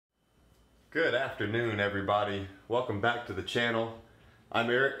Good afternoon, everybody. Welcome back to the channel. I'm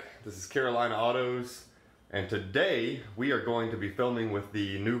Eric, this is Carolina Autos, and today we are going to be filming with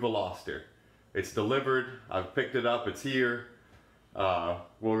the new Veloster. It's delivered, I've picked it up, it's here.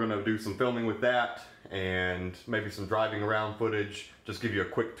 We're going to do some filming with that and maybe some driving around footage, just give you a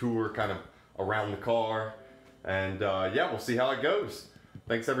quick tour kind of around the car, and yeah, we'll see how it goes.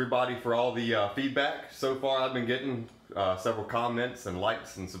 Thanks everybody for all the feedback so far. I've been getting several comments and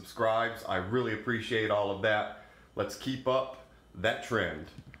likes and subscribes. I really appreciate all of that. Let's keep up that trend.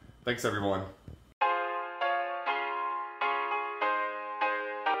 Thanks everyone.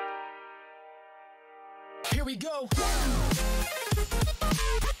 Here we go.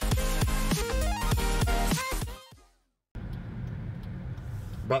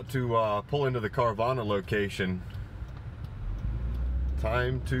 About to pull into the Carvana location.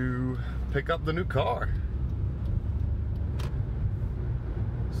 Time to pick up the new car.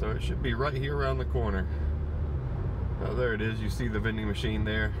 So it should be right here around the corner. Oh, there it is. You see the vending machine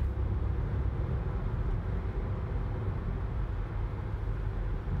there.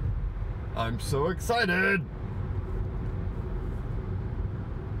 I'm so excited!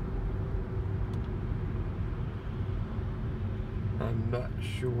 I'm not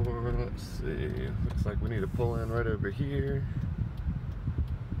sure. Let's see. Looks like we need to pull in right over here.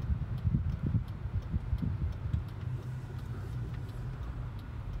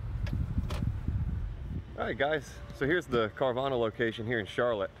 Alright guys, so here's the Carvana location here in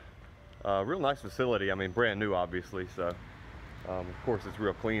Charlotte. Real nice facility, I mean brand new obviously, so of course it's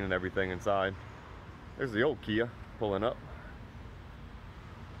real clean and everything inside. There's the old Kia pulling up.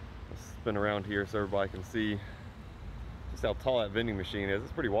 Let's spin around here so everybody can see just how tall that vending machine is.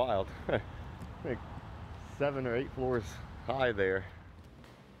 It's pretty wild. Like 7 or 8 floors high there.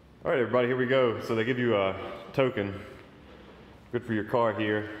 Alright everybody, here we go. So they give you a token, good for your car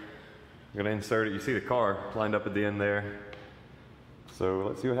here. I'm gonna insert it. You see the car lined up at the end there. So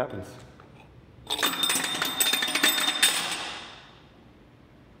let's see what happens.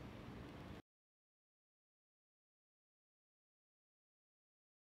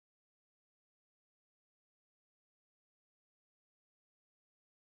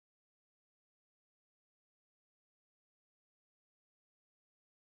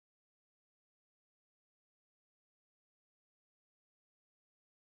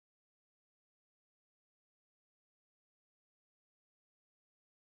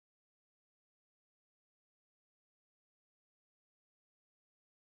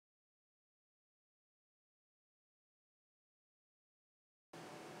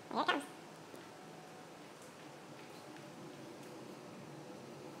 Here it comes.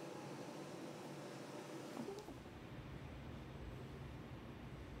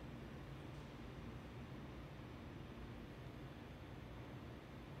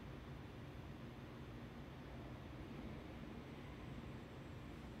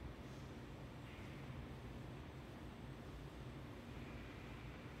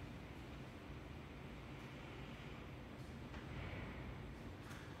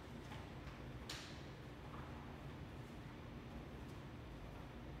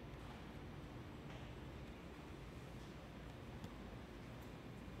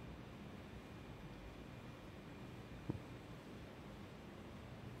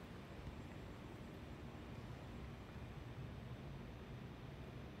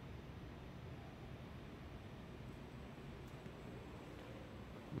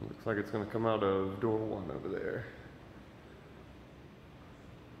 Looks like it's gonna come out of door 1 over there.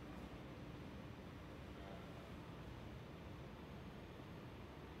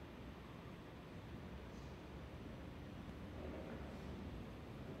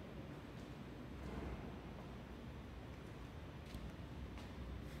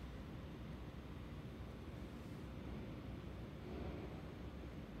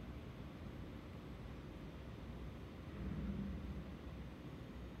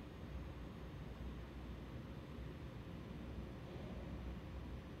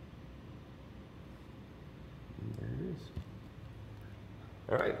 There it is.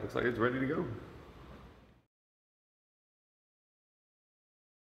 All right, looks like it's ready to go.